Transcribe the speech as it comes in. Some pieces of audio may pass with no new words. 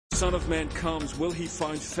Son of Man comes, will he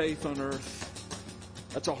find faith on earth?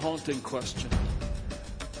 That's a haunting question.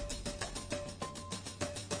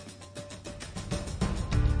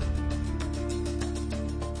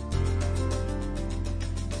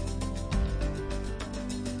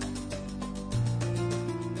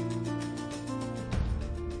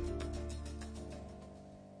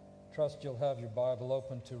 Trust you'll have your Bible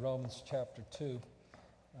open to Romans chapter 2.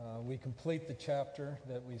 We complete the chapter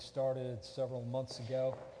that we started several months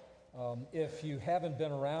ago. If you haven't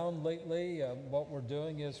been around lately, what we're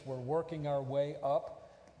doing is we're working our way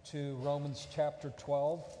up to Romans chapter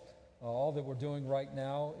 12. All that we're doing right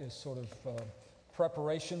now is sort of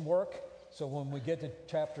preparation work. So when we get to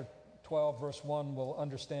chapter 12, verse 1, we'll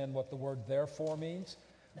understand what the word therefore means.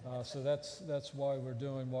 So that's why we're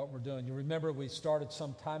doing what we're doing. You remember we started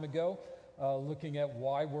some time ago looking at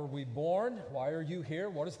why were we born? Why are you here?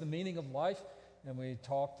 What is the meaning of life? And we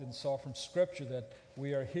talked and saw from Scripture that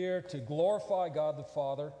we are here to glorify God the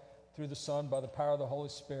Father through the Son by the power of the Holy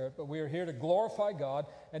Spirit. But we are here to glorify God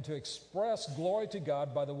and to express glory to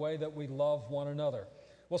God by the way that we love one another.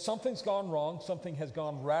 Well, something's gone wrong. Something has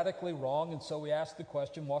gone radically wrong. And so we asked the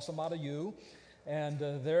question, what's the matter you? And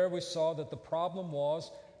there we saw that the problem was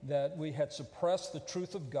that we had suppressed the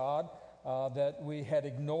truth of God, that we had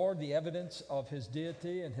ignored the evidence of His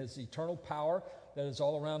deity and His eternal power that is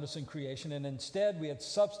all around us in creation, and instead we had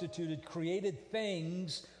substituted created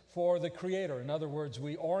things for the Creator. In other words,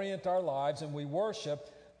 we orient our lives and we worship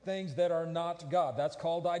things that are not God. That's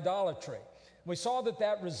called idolatry. We saw that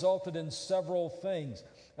that resulted in several things.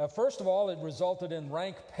 First of all, it resulted in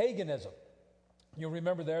rank paganism. You'll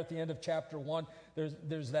remember there at the end of chapter 1,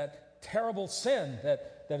 there's that terrible sin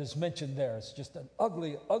that is mentioned there. It's just an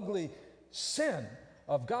ugly, ugly sin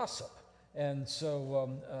of gossip. And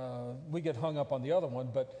so we get hung up on the other one,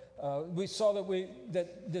 but we saw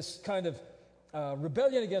that this kind of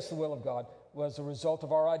rebellion against the will of God was a result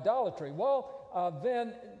of our idolatry. Well,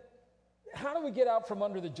 then how do we get out from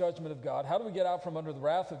under the judgment of God? How do we get out from under the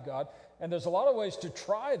wrath of God? And there's a lot of ways to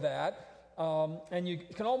try that. And you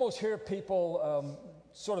can almost hear people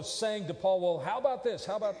sort of saying to Paul, well, how about this?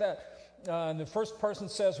 How about that? And the first person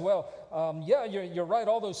says, well, yeah, you're right.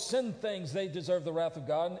 All those sin things, they deserve the wrath of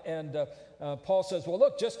God. And Paul says, well,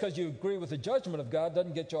 look, just because you agree with the judgment of God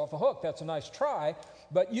doesn't get you off the hook. That's a nice try.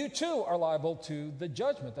 But you too are liable to the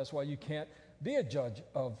judgment. That's why you can't be a judge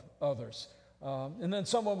of others. And then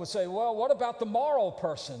someone would say, well, what about the moral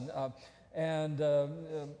person? And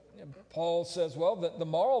Paul says, well, the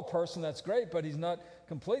moral person, that's great, but he's not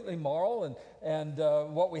completely moral. And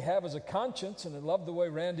what we have is a conscience. And I love the way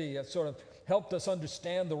Randy sort of helped us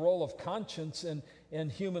understand the role of conscience in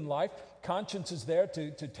human life. Conscience is there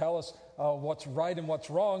to tell us what's right and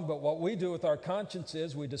what's wrong. But what we do with our conscience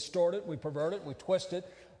is we distort it, we pervert it, we twist it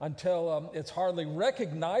until it's hardly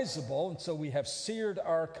recognizable. And so we have seared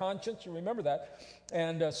our conscience. You remember that.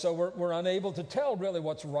 And so we're unable to tell really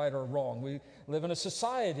what's right or wrong. We live in a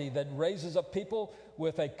society that raises up people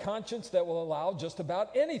with a conscience that will allow just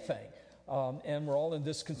about anything. And we're all in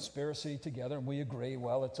this conspiracy together, and we agree,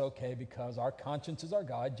 well, it's okay because our conscience is our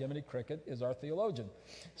guide. Jiminy Cricket is our theologian.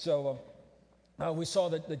 So we saw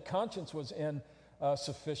that the conscience was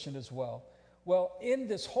insufficient as well. Well, in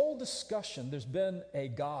this whole discussion, there's been a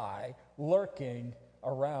guy lurking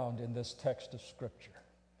around in this text of Scripture.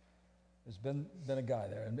 There's been a guy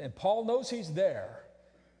there. And Paul knows he's there.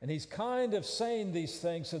 And he's kind of saying these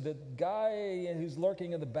things so that the guy who's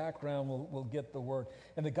lurking in the background will get the word.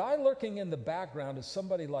 And the guy lurking in the background is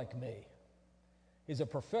somebody like me. He's a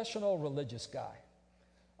professional religious guy.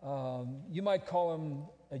 You might call him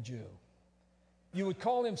a Jew. You would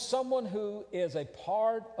call him someone who is a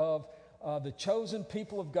part of the chosen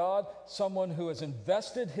people of God, someone who has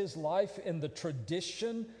invested his life in the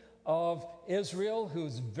tradition of Israel,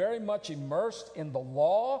 who's very much immersed in the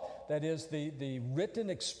law, that is the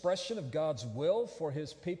written expression of God's will for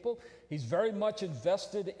his people. He's very much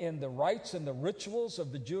invested in the rites and the rituals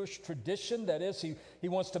of the Jewish tradition. That is, he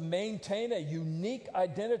wants to maintain a unique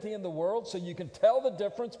identity in the world so you can tell the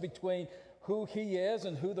difference between who he is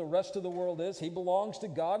and who the rest of the world is. He belongs to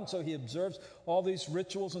God, and so he observes all these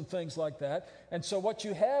rituals and things like that. And so what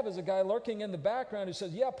you have is a guy lurking in the background who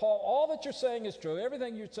says, yeah, Paul, all that you're saying is true.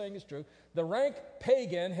 Everything you're saying is true. The rank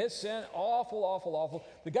pagan, his sin, awful, awful, awful.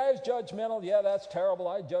 The guy who's judgmental, yeah, that's terrible.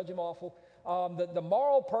 I judge him awful. The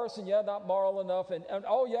moral person, yeah, not moral enough. And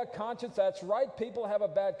oh, yeah, conscience, that's right. People have a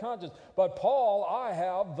bad conscience. But Paul, I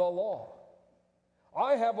have the law.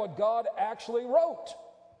 I have what God actually wrote.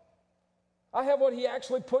 I have what he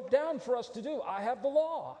actually put down for us to do. I have the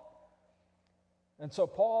law. And so,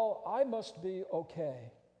 Paul, I must be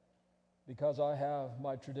okay because I have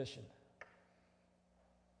my tradition.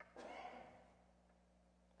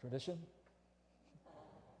 Tradition?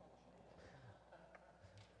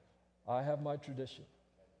 I have my tradition.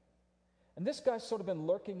 And this guy's sort of been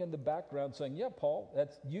lurking in the background saying, yeah, Paul,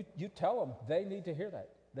 that's you tell them. They need to hear that.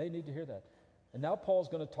 They need to hear that. And now Paul's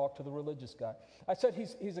going to talk to the religious guy. I said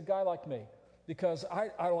he's a guy like me because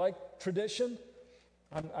I like tradition.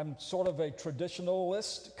 I'm sort of a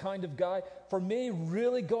traditionalist kind of guy. For me,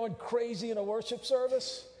 really going crazy in a worship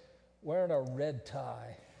service, wearing a red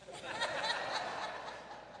tie.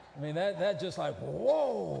 I mean, that just like,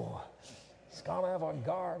 whoa, it's kind of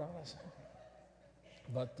avant-garde, honestly.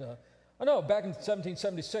 But I know back in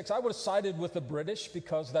 1776, I would have sided with the British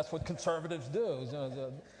because that's what conservatives do.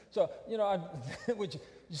 So, I would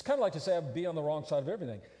just kind of like to say I'd be on the wrong side of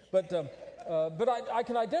everything. But I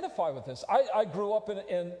can identify with this. I grew up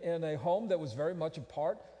in a home that was very much a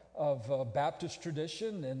part of Baptist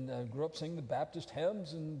tradition, and grew up singing the Baptist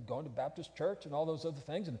hymns and going to Baptist church and all those other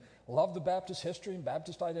things, and loved the Baptist history and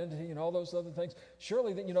Baptist identity and all those other things.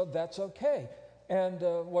 Surely, that's okay. And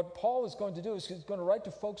what Paul is going to do is he's going to write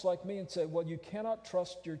to folks like me and say, well, you cannot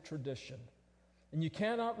trust your tradition, and you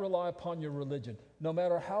cannot rely upon your religion, no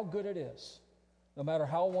matter how good it is, no matter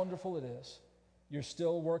how wonderful it is. You're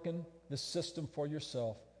still working the system for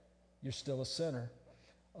yourself. You're still a sinner.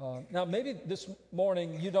 Now, maybe this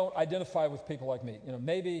morning you don't identify with people like me.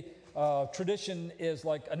 Maybe tradition is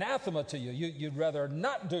like anathema to you. You'd rather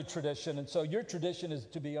not do tradition, and so your tradition is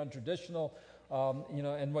to be untraditional.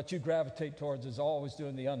 And what you gravitate towards is always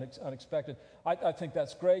doing the unexpected. I think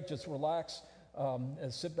that's great. Just relax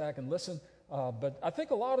and sit back and listen. But I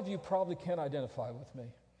think a lot of you probably can identify with me,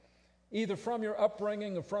 either from your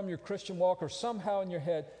upbringing or from your Christian walk, or somehow in your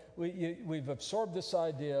head we've absorbed this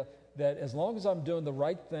idea that as long as I'm doing the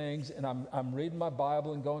right things and I'm reading my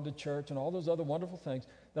Bible and going to church and all those other wonderful things,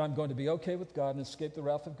 that I'm going to be okay with God and escape the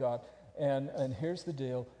wrath of God. And here's the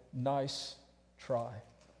deal: nice try.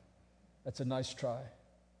 That's a nice try.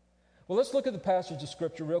 Well, let's look at the passage of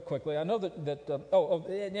Scripture real quickly. I know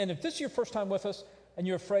and if this is your first time with us and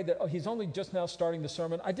you're afraid that, he's only just now starting the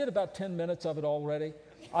sermon, I did about 10 minutes of it already.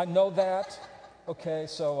 I know that. Okay,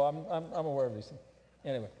 so I'm aware of these things.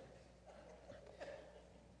 Anyway.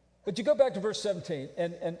 But you go back to verse 17,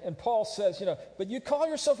 and Paul says, but you call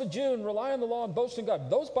yourself a Jew and rely on the law and boast in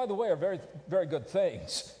God. Those, by the way, are very, very good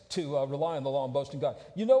things, to rely on the law and boast in God.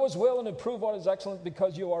 You know His will and approve what is excellent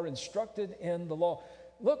because you are instructed in the law.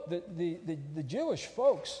 Look, the Jewish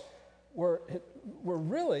folks were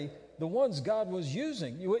really the ones God was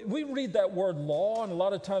using. We read that word law, and a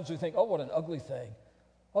lot of times we think, oh, what an ugly thing.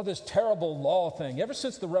 Oh, this terrible law thing. Ever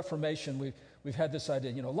since the Reformation, we've had this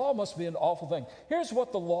idea, law must be an awful thing. Here's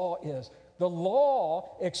what the law is. The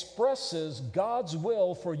law expresses God's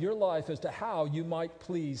will for your life as to how you might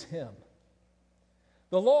please Him.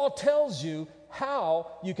 The law tells you how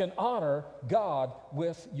you can honor God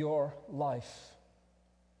with your life.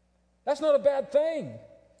 That's not a bad thing.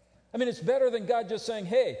 I mean, it's better than God just saying,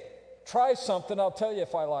 hey, try something, I'll tell you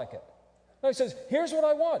if I like it. No, He says, here's what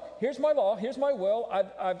I want. Here's my law. Here's my will.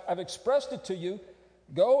 I've expressed it to you.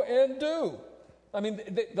 Go and do. I mean,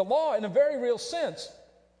 the law, in a very real sense,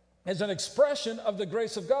 is an expression of the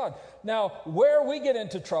grace of God. Now, where we get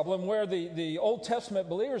into trouble and where the Old Testament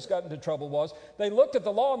believers got into trouble was they looked at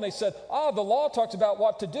the law and they said, the law talks about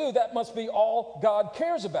what to do. That must be all God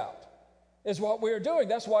cares about, is what we are doing.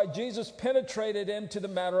 That's why Jesus penetrated into the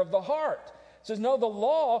matter of the heart. He says, no, the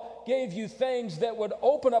law gave you things that would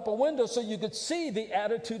open up a window so you could see the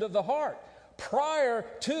attitude of the heart. Prior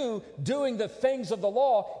to doing the things of the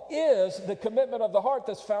law is the commitment of the heart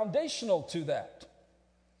that's foundational to that.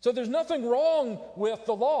 So there's nothing wrong with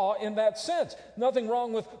the law in that sense. Nothing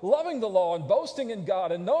wrong with loving the law and boasting in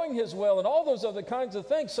God and knowing His will and all those other kinds of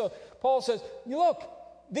things. So Paul says, look,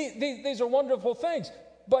 these are wonderful things,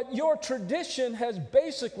 but your tradition has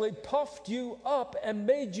basically puffed you up and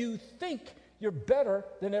made you think you're better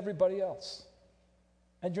than everybody else.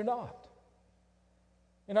 And you're not.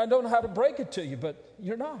 And I don't know how to break it to you, but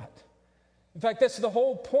you're not. In fact, that's the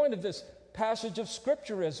whole point of this passage of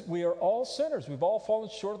Scripture is we are all sinners. We've all fallen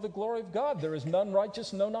short of the glory of God. There is none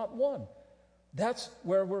righteous, no, not one. That's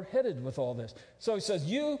where we're headed with all this. So he says,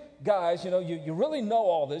 you guys, you really know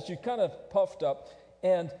all this. You're kind of puffed up.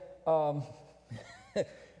 And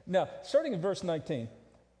now, starting in verse 19,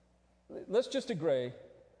 let's just agree,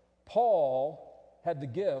 Paul had the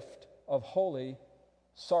gift of holy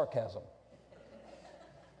sarcasm.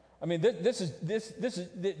 I mean,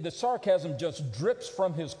 the sarcasm just drips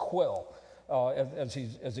from his quill as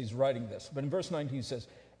he's writing this. But in verse 19 he says,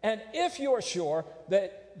 and if you are sure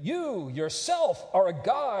that you yourself are a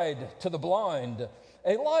guide to the blind,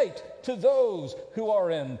 a light to those who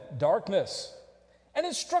are in darkness, an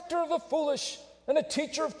instructor of the foolish and a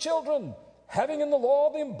teacher of children, having in the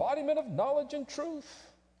law the embodiment of knowledge and truth.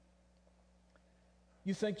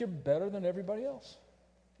 You think you're better than everybody else.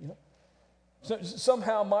 You know? So,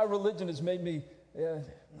 somehow my religion has made me,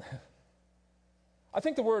 I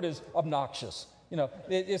think the word is obnoxious. You know,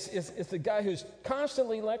 it's the guy who's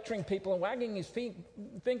constantly lecturing people and wagging his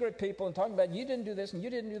finger at people and talking about, you didn't do this and you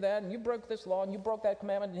didn't do that and you broke this law and you broke that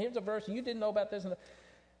commandment and here's a verse and you didn't know about this and that.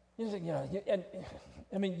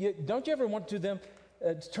 Don't you ever want to them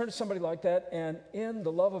turn to somebody like that and in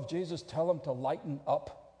the love of Jesus tell them to lighten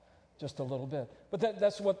up just a little bit? But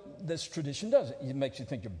that's what this tradition does. It makes you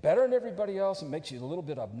think you're better than everybody else. It makes you a little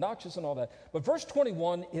bit obnoxious and all that. But verse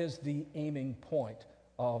 21 is the aiming point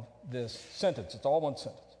of this sentence. It's all one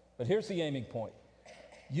sentence. But here's the aiming point.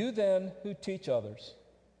 You then who teach others,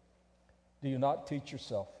 do you not teach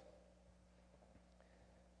yourself?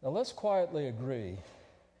 Now let's quietly agree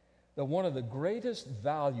that one of the greatest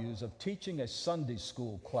values of teaching a Sunday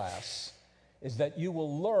school class is that you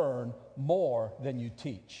will learn more than you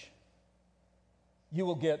teach. You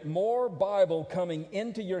will get more Bible coming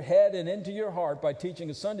into your head and into your heart by teaching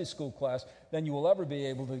a Sunday school class than you will ever be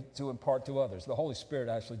able to impart to others. The Holy Spirit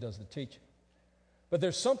actually does the teaching. But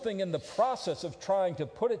there's something in the process of trying to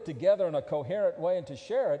put it together in a coherent way and to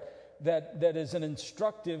share it that is an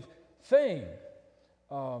instructive thing.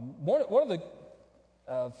 One of the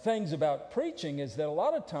things about preaching is that a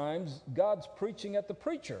lot of times God's preaching at the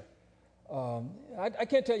preacher. I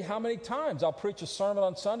can't tell you how many times I'll preach a sermon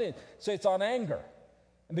on Sunday and say it's on anger.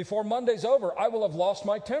 And before Monday's over, I will have lost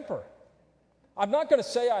my temper. I'm not going to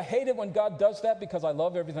say I hate it when God does that because I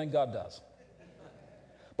love everything God does.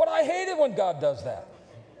 But I hate it when God does that.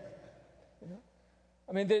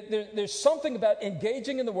 I mean, there's something about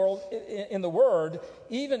engaging in the world, in the Word,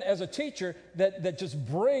 even as a teacher, that just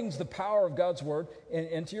brings the power of God's Word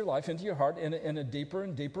into your life, into your heart, in a deeper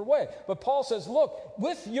and deeper way. But Paul says, look,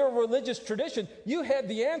 with your religious tradition, you had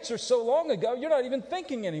the answer so long ago, you're not even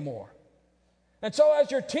thinking anymore. And so as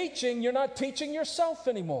you're teaching, you're not teaching yourself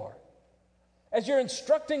anymore. As you're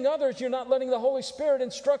instructing others, you're not letting the Holy Spirit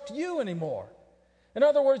instruct you anymore. In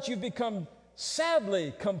other words, you've become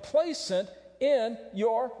sadly complacent in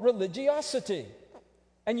your religiosity.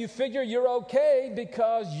 And you figure you're okay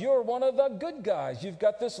because you're one of the good guys. You've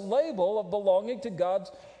got this label of belonging to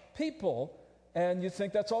God's people, and you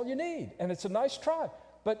think that's all you need. And it's a nice try.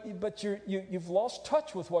 But you've lost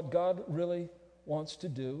touch with what God really wants to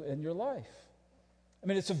do in your life. I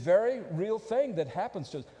mean, it's a very real thing that happens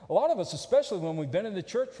to us. A lot of us, especially when we've been in the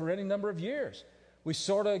church for any number of years, we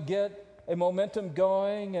sort of get a momentum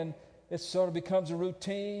going and it sort of becomes a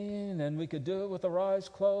routine, and we could do it with our eyes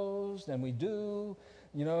closed, and we do,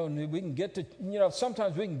 and we can get to,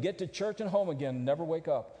 sometimes we can get to church and home again and never wake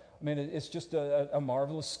up. I mean, it's just a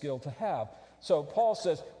marvelous skill to have. So Paul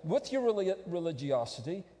says, with your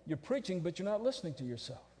religiosity, you're preaching, but you're not listening to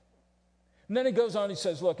yourself. And then he goes on, he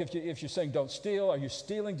says, look, if you're saying don't steal, are you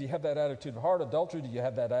stealing? Do you have that attitude of heart? Adultery, do you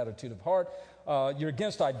have that attitude of heart? You're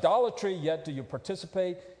against idolatry, yet do you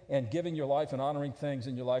participate in giving your life and honoring things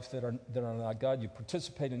in your life that are not God? You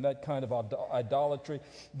participate in that kind of idolatry.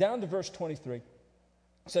 Down to verse 23, it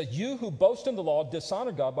says, you who boast in the law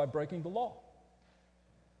dishonor God by breaking the law.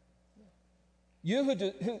 You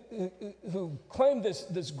who claim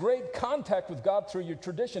this great contact with God through your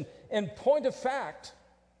tradition, in point of fact,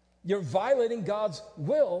 you're violating God's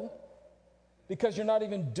will because you're not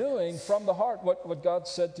even doing from the heart what God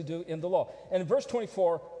said to do in the law. And in verse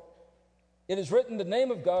 24, it is written, the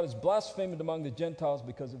name of God is blasphemed among the Gentiles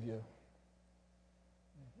because of you.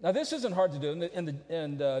 Now, this isn't hard to do,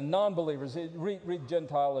 and non-believers, read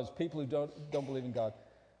Gentile as people who don't believe in God.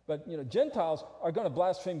 But, Gentiles are going to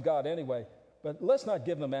blaspheme God anyway, but let's not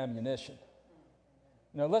give them ammunition.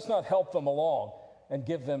 Let's not help them along and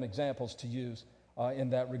give them examples to use in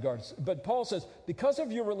that regard. But Paul says, because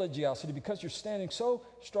of your religiosity, because you're standing so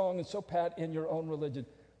strong and so pat in your own religion,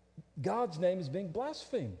 God's name is being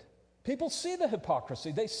blasphemed. People see the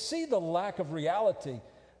hypocrisy. They see the lack of reality.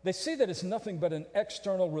 They see that it's nothing but an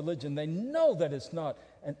external religion. They know that it's not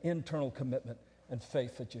an internal commitment and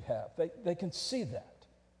faith that you have. They can see that,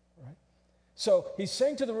 right? So he's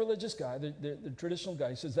saying to the religious guy, the traditional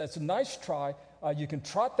guy, he says, that's a nice try. You can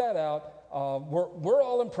trot that out. We're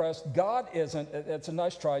all impressed. God isn't. It's a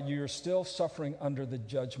nice try. You're still suffering under the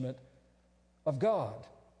judgment of God.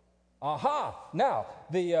 Aha! Now,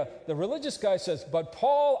 the religious guy says, but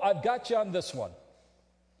Paul, I've got you on this one.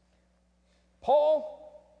 Paul,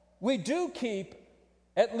 we do keep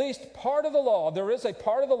at least part of the law. There is a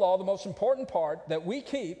part of the law, the most important part, that we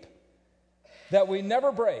keep, that we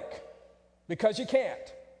never break, because you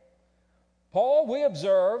can't. Paul, we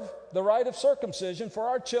observe the rite of circumcision for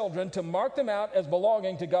our children to mark them out as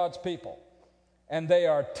belonging to God's people. And they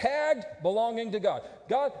are tagged belonging to God.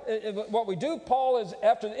 What we do, Paul, is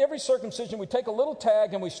after every circumcision, we take a little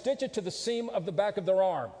tag and we stitch it to the seam of the back of their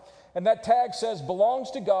arm. And that tag says,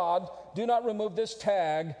 belongs to God. Do not remove this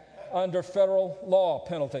tag under federal law,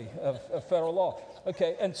 penalty of federal law.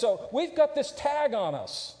 Okay, and so we've got this tag on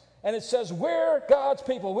us. And it says, we're God's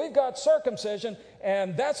people. We've got circumcision,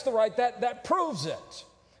 and that's the right. That proves it.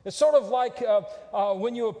 It's sort of like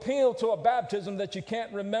when you appeal to a baptism that you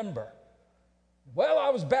can't remember. Well, I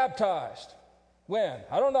was baptized. When?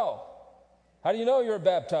 I don't know. How do you know you were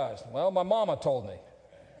baptized? Well, my mama told me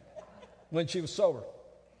when she was sober.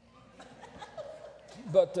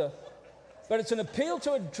 But it's an appeal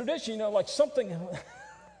to a tradition, like something.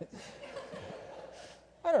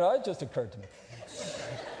 I don't know, it just occurred to me.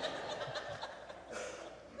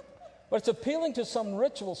 But it's appealing to some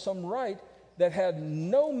ritual, some rite that had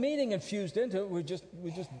no meaning infused into it. We just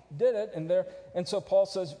did it, and so Paul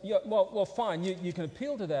says, yeah, well, fine, you can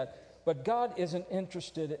appeal to that, but God isn't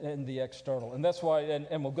interested in the external, and that's why.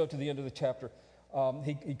 And we'll go to the end of the chapter.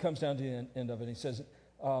 He comes down to the end of it. And he says,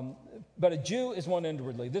 but a Jew is one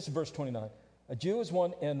inwardly. This is verse 29. A Jew is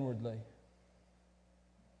one inwardly,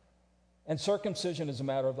 and circumcision is a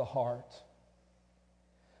matter of the heart,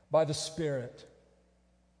 by the Spirit,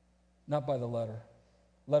 not by the letter.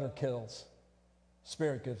 Letter kills.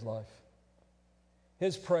 Spirit gives life.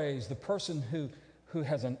 His praise, the person who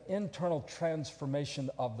has an internal transformation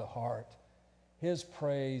of the heart, his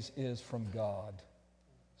praise is from God.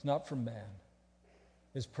 It's not from man.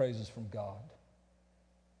 His praise is from God.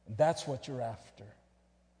 And that's what you're after.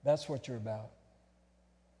 That's what you're about.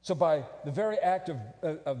 So by the very act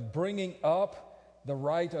of bringing up the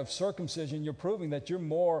rite of circumcision, you're proving that you're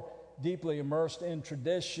more deeply immersed in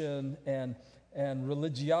tradition and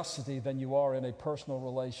religiosity than you are in a personal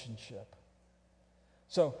relationship.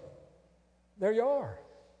 So there you are.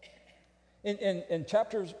 In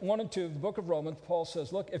chapters 1 and 2 of the book of Romans, Paul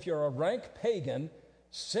says, look, if you're a rank pagan,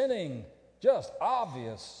 sinning just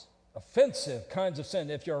obvious, offensive kinds of sin,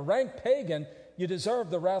 if you're a rank pagan, you deserve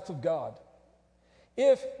the wrath of God.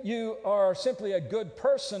 If you are simply a good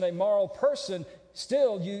person, a moral person,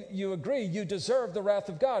 still you agree you deserve the wrath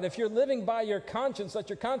of God. If you're living by your conscience, let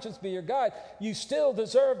your conscience be your guide, you still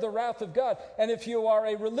deserve the wrath of God. And if you are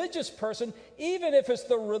a religious person, even if it's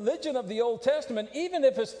the religion of the Old Testament, even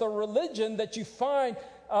if it's the religion that you find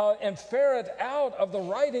and ferret out of the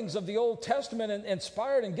writings of the Old Testament and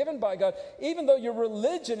inspired and given by God, even though your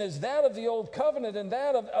religion is that of the Old Covenant and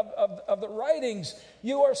that of the writings,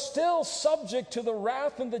 you are still subject to the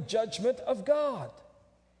wrath and the judgment of God.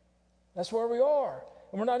 That's where we are.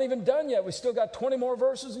 And we're not even done yet. We still got 20 more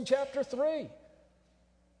verses in chapter 3.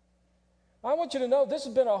 I want you to know this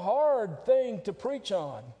has been a hard thing to preach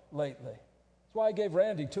on lately. That's why I gave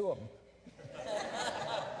Randy 2 of them.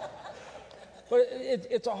 But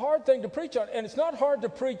it's a hard thing to preach on. And it's not hard to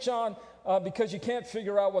preach on because you can't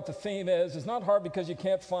figure out what the theme is. It's not hard because you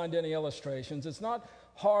can't find any illustrations. It's not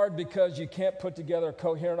hard because you can't put together a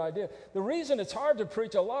coherent idea. The reason it's hard to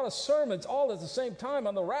preach a lot of sermons all at the same time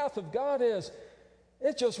on the wrath of God is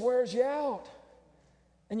it just wears you out.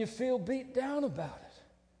 And you feel beat down about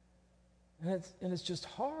it. And it's just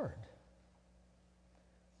hard.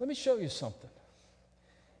 Let me show you something.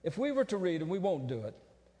 If we were to read, and we won't do it,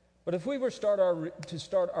 but if we were to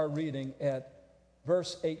start our reading at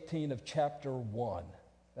verse 18 of chapter 1,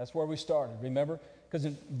 that's where we started, remember? Because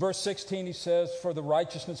in verse 16 he says, for the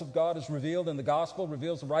righteousness of God is revealed, and the gospel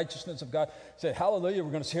reveals the righteousness of God. He said, hallelujah,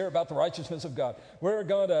 we're going to hear about the righteousness of God. We're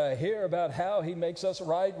going to hear about how he makes us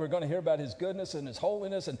right. We're going to hear about his goodness and his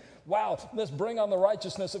holiness. And wow, let's bring on the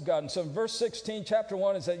righteousness of God. And so in verse 16, chapter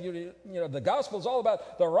 1, it said, the gospel is all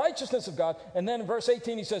about the righteousness of God. And then in verse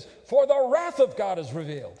 18 he says, for the wrath of God is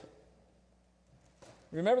revealed.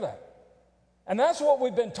 Remember that. And that's what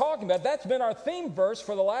we've been talking about. That's been our theme verse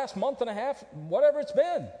for the last month and a half, whatever it's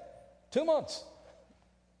been, 2 months.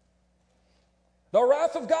 The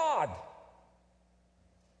wrath of God.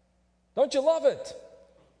 Don't you love it?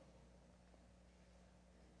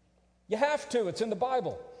 You have to. It's in the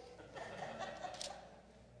Bible.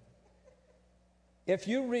 If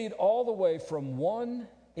you read all the way from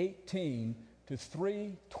 1:18 to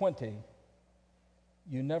 3:20,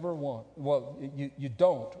 you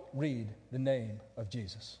don't read the name of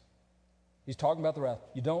Jesus. He's talking about the wrath.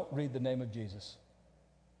 You don't read the name of Jesus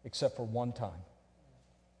except for one time.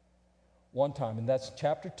 One time, and that's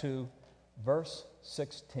chapter 2, verse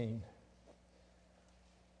 16.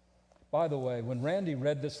 By the way, when Randy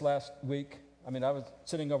read this last week, I was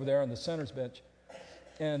sitting over there on the center's bench,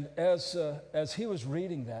 and as he was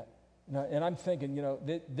reading that, And I'm thinking,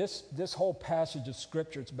 this whole passage of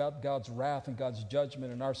Scripture, it's about God's wrath and God's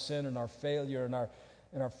judgment and our sin and our failure and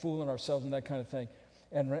our fooling ourselves and that kind of thing.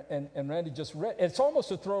 And Randy just read. It's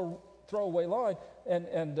almost a throwaway line.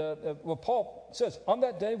 Well, Paul says, on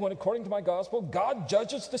that day when, according to my gospel, God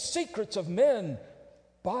judges the secrets of men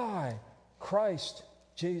by Christ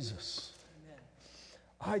Jesus.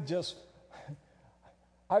 Amen.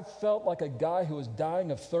 I felt like a guy who was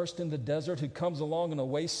dying of thirst in the desert who comes along an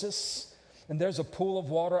oasis and there's a pool of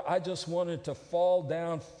water. I just wanted to fall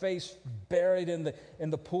down, face buried in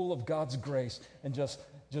the pool of God's grace and just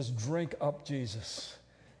drink up Jesus.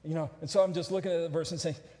 And so I'm just looking at the verse and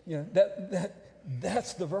saying,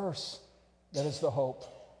 that's the verse. That is the hope.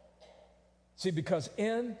 See, because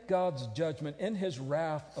in God's judgment, in his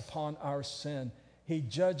wrath upon our sin, he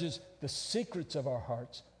judges the secrets of our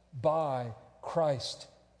hearts by Christ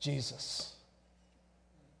Jesus.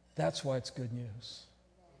 That's why it's good news.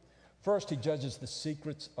 First, he judges the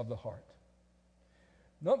secrets of the heart.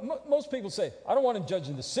 Most people say, I don't want him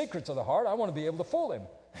judging the secrets of the heart. I want to be able to fool him.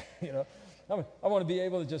 I want to be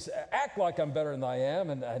able to just act like I'm better than I am.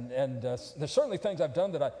 And there's certainly things I've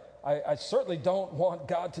done that I certainly don't want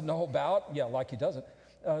God to know about. Yeah, like he doesn't.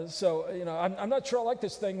 I'm not sure I like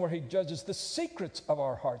this thing where he judges the secrets of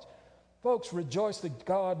our hearts. Folks, rejoice that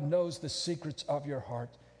God knows the secrets of your heart.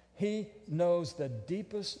 He knows the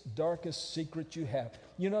deepest, darkest secret you have.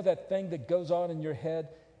 You know that thing that goes on in your head,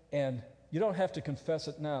 and you don't have to confess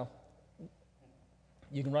it now.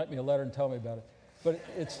 You can write me a letter and tell me about it. But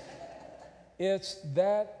it's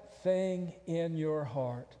that thing in your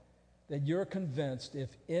heart that you're convinced if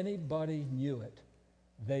anybody knew it,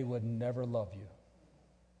 they would never love you.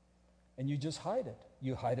 And you just hide it.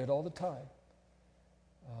 You hide it all the time.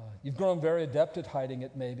 You've grown very adept at hiding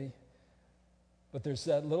it, maybe. But there's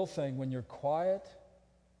that little thing when you're quiet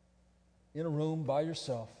in a room by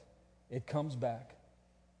yourself, it comes back.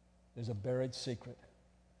 There's a buried secret.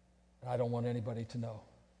 I don't want anybody to know.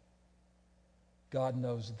 God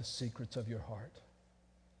knows the secrets of your heart.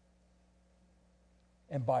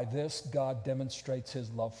 And by this, God demonstrates his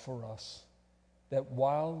love for us. That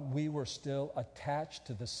while we were still attached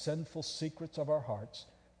to the sinful secrets of our hearts,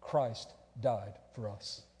 Christ died for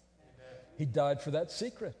us. Amen. He died for that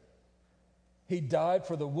secret. He died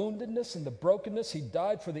for the woundedness and the brokenness. He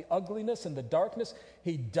died for the ugliness and the darkness.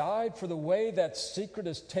 He died for the way that secret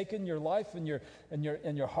has taken your life and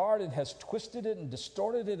your heart and has twisted it and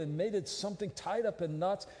distorted it and made it something tied up in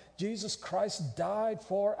knots. Jesus Christ died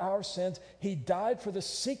for our sins. He died for the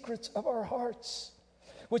secrets of our hearts,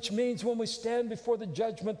 which means when we stand before the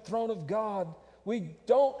judgment throne of God, we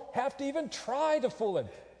don't have to even try to fool him.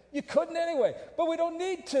 You couldn't anyway, but we don't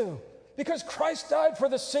need to. Because Christ died for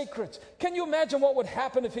the secrets. Can you imagine what would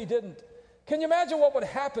happen if he didn't? Can you imagine what would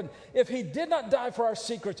happen if he did not die for our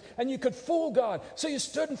secrets and you could fool God? So you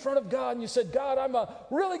stood in front of God and you said, God, I'm a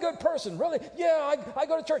really good person. Really? Yeah, I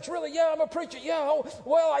go to church. Really? Yeah, I'm a preacher. Yeah, oh,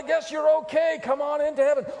 well, I guess you're okay. Come on into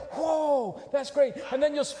heaven. Whoa, that's great. And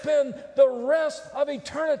then you'll spend the rest of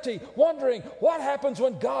eternity wondering what happens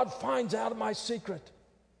when God finds out my secret.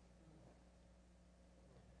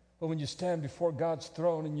 But when you stand before God's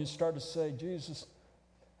throne and you start to say, Jesus,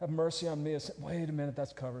 have mercy on me, I say, wait a minute,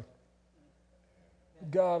 that's covered.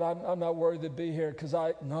 God, I'm not worthy to be here because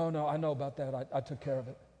I know about that. I took care of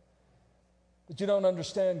it. But you don't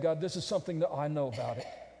understand, God, this is something that I know about it.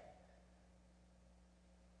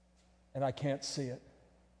 And I can't see it.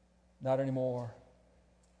 Not anymore,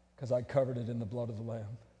 because I covered it in the blood of the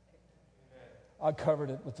Lamb. I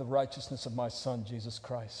covered it with the righteousness of my Son, Jesus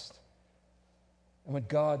Christ. And when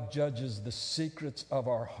God judges the secrets of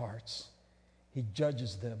our hearts, he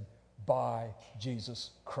judges them by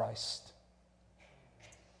Jesus Christ.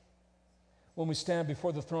 When we stand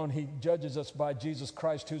before the throne, he judges us by Jesus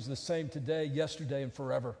Christ, who's the same today, yesterday, and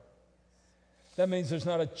forever. That means there's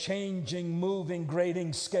not a changing, moving,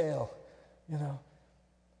 grading scale,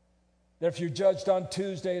 That if you're judged on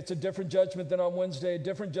Tuesday, it's a different judgment than on Wednesday, a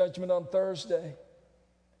different judgment on Thursday.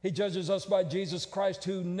 He judges us by Jesus Christ,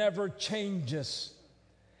 who never changes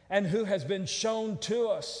and who has been shown to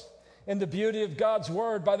us in the beauty of God's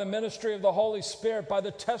Word, by the ministry of the Holy Spirit, by the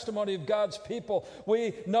testimony of God's people.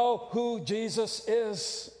 We know who Jesus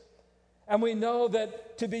is. And we know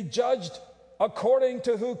that to be judged according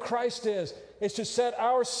to who Christ is to set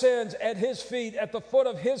our sins at his feet, at the foot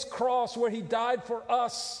of his cross where he died for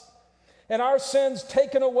us, and our sins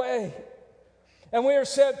taken away. And we are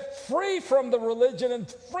set free from the religion and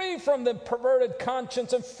free from the perverted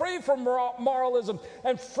conscience and free from moralism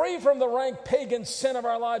and free from the rank pagan sin of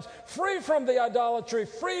our lives, free from the idolatry,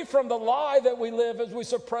 free from the lie that we live as we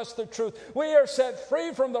suppress the truth. We are set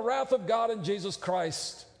free from the wrath of God in Jesus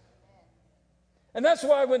Christ. And that's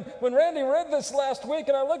why when Randy read this last week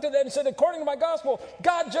and I looked at that and said, according to my gospel,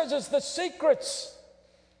 God judges the secrets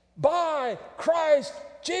by Christ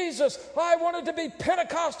Jesus. I wanted to be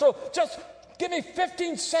Pentecostal. Just give me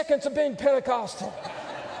 15 seconds of being Pentecostal.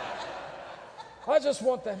 I just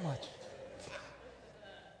want that much.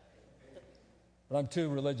 But I'm too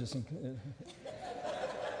religious.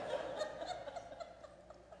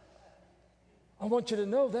 I want you to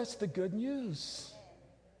know that's the good news.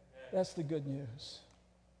 That's the good news.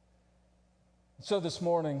 So this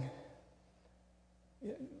morning,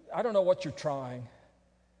 I don't know what you're trying.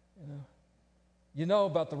 You know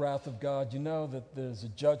about the wrath of God. You know that there's a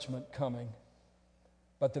judgment coming.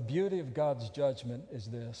 But the beauty of God's judgment is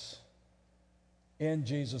this. In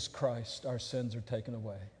Jesus Christ, our sins are taken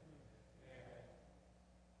away.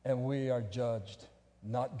 And we are judged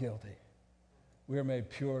not guilty. We are made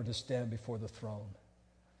pure to stand before the throne.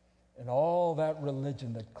 And all that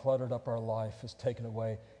religion that cluttered up our life is taken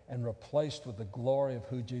away and replaced with the glory of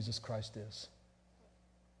who Jesus Christ is.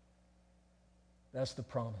 That's the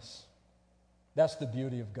promise. That's the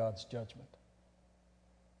beauty of God's judgment.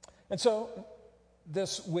 And so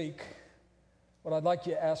this week, what I'd like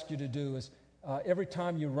to ask you to do is every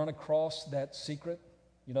time you run across that secret,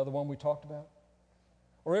 you know, the one we talked about,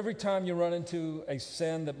 or every time you run into a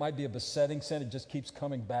sin that might be a besetting sin, it just keeps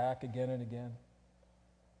coming back again and again,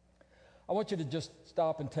 I want you to just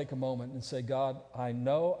stop and take a moment and say, God, I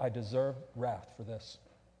know I deserve wrath for this.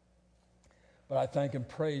 But I thank and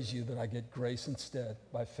praise you that I get grace instead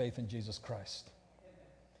by faith in Jesus Christ.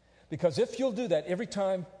 Because if you'll do that every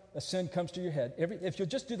time a sin comes to your head, if you'll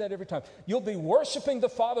just do that every time, you'll be worshiping the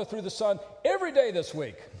Father through the Son every day this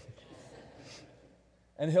week.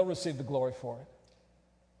 And He'll receive the glory for it.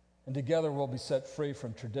 And together we'll be set free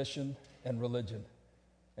from tradition and religion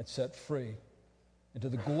and set free into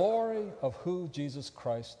the glory of who Jesus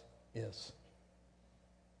Christ is.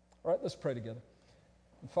 All right, let's pray together.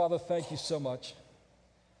 And Father, thank you so much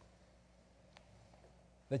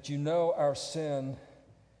that you know our sin,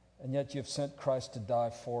 and yet you've sent Christ to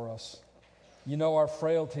die for us. You know our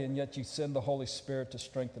frailty, and yet you send the Holy Spirit to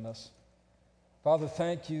strengthen us. Father,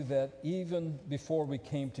 thank you that even before we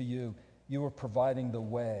came to you, you were providing the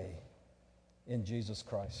way in Jesus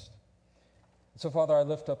Christ. So, Father, I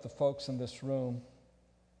lift up the folks in this room,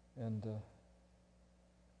 and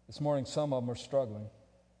this morning some of them are struggling.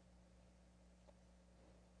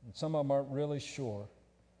 And some of them aren't really sure.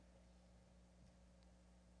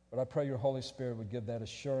 But I pray your Holy Spirit would give that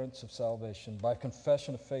assurance of salvation by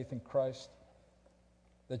confession of faith in Christ,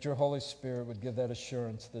 that your Holy Spirit would give that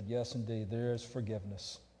assurance that, yes, indeed, there is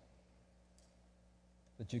forgiveness,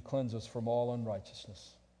 that you cleanse us from all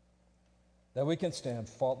unrighteousness, that we can stand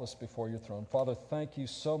faultless before your throne. Father, thank you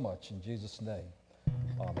so much in Jesus' name.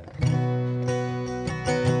 Amen.